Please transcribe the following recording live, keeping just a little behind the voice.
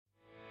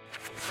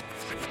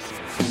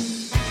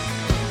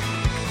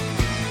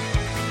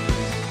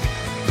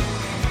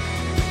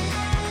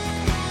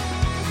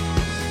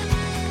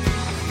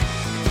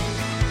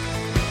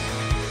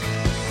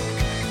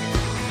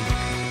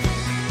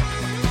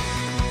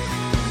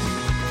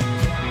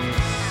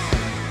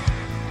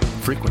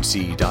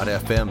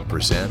Frequency.fm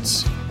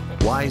presents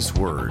Wise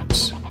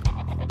Words.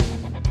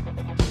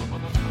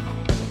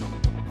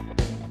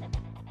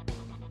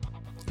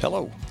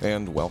 Hello,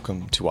 and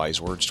welcome to Wise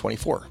Words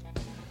 24.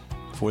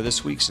 For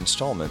this week's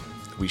installment,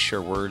 we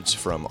share words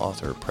from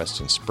author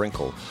Preston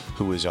Sprinkle,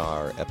 who is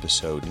our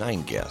episode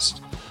 9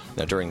 guest.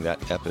 Now, during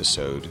that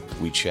episode,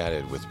 we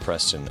chatted with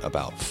Preston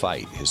about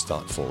Fight, his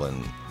thoughtful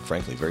and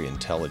frankly very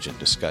intelligent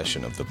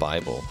discussion of the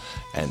Bible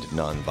and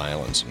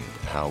nonviolence and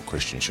how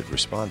Christians should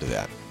respond to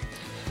that.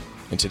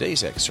 In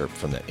today's excerpt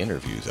from that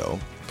interview, though,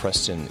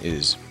 Preston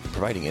is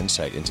providing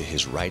insight into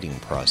his writing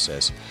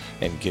process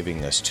and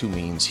giving us two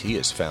means he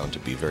has found to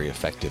be very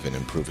effective in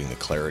improving the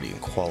clarity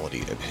and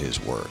quality of his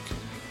work.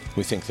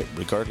 We think that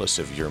regardless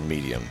of your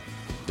medium,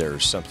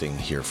 there's something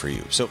here for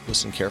you. So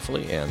listen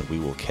carefully, and we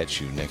will catch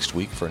you next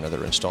week for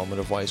another installment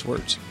of Wise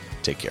Words.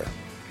 Take care.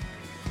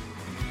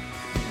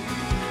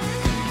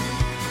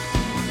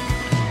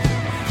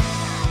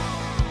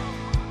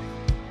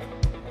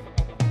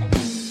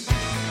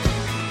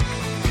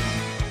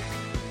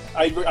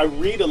 I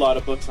read a lot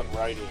of books on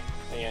writing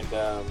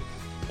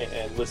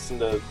and listen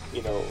to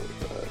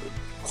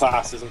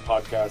classes and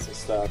podcasts and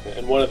stuff.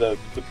 And one of the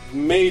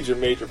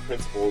major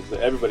principles that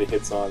everybody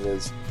hits on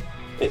is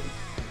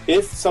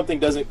if something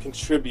doesn't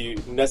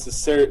contribute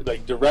necessarily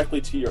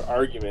directly to your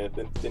argument,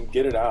 then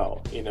get it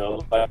out.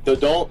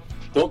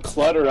 Don't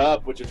clutter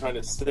up what you're trying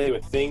to say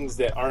with things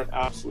that aren't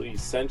absolutely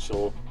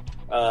essential.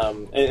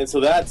 And so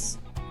that's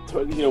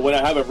when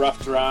I have a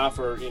rough draft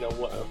or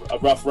a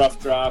rough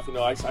draft,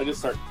 I just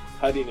start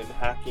cutting and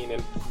hacking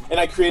and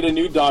I create a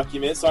new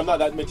document, so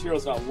that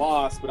material's not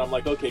lost, but I'm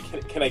like, okay,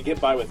 can I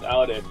get by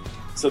without it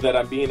so that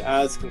I'm being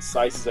as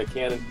concise as I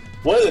can? And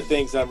one of the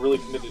things that I'm really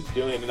committed to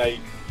doing, and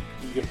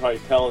you can probably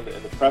tell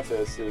in the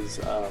preface,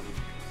 is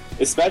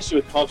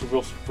especially with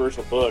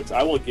controversial books,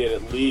 I will get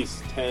at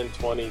least 10,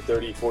 20,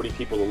 30, 40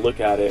 people to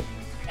look at it,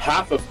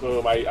 half of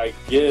whom I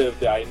give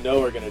that I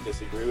know are going to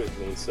disagree with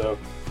me. So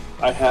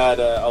I had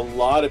a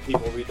lot of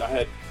people read. I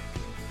had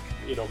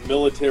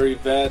military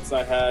vets,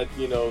 I had,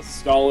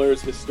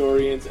 scholars,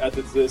 historians,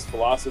 ethicists,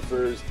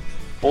 philosophers,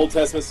 Old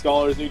Testament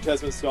scholars, New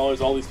Testament scholars,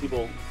 all these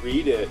people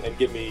read it and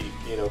give me,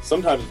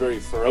 sometimes very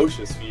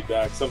ferocious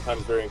feedback,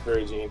 sometimes very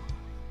encouraging.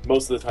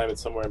 Most of the time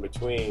it's somewhere in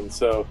between.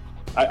 So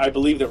I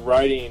believe that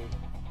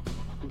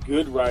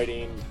good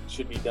writing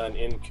should be done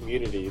in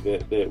community,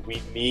 that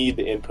we need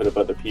the input of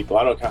other people.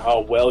 I don't care how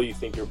well you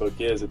think your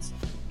book is,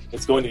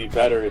 it's going to be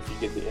better if you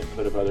get the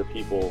input of other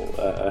people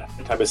ahead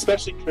of time,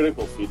 especially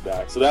critical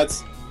feedback. So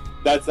that's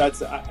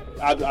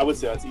I would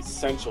say that's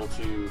essential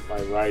to my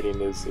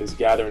writing is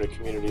gathering a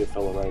community of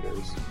fellow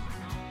writers.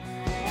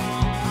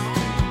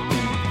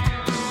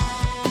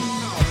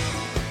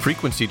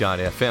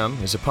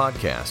 Frequency.fm is a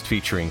podcast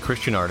featuring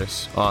Christian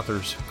artists,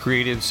 authors,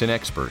 creatives, and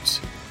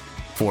experts.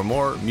 For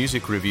more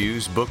music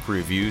reviews, book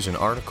reviews, and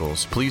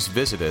articles, please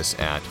visit us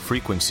at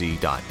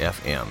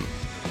frequency.fm.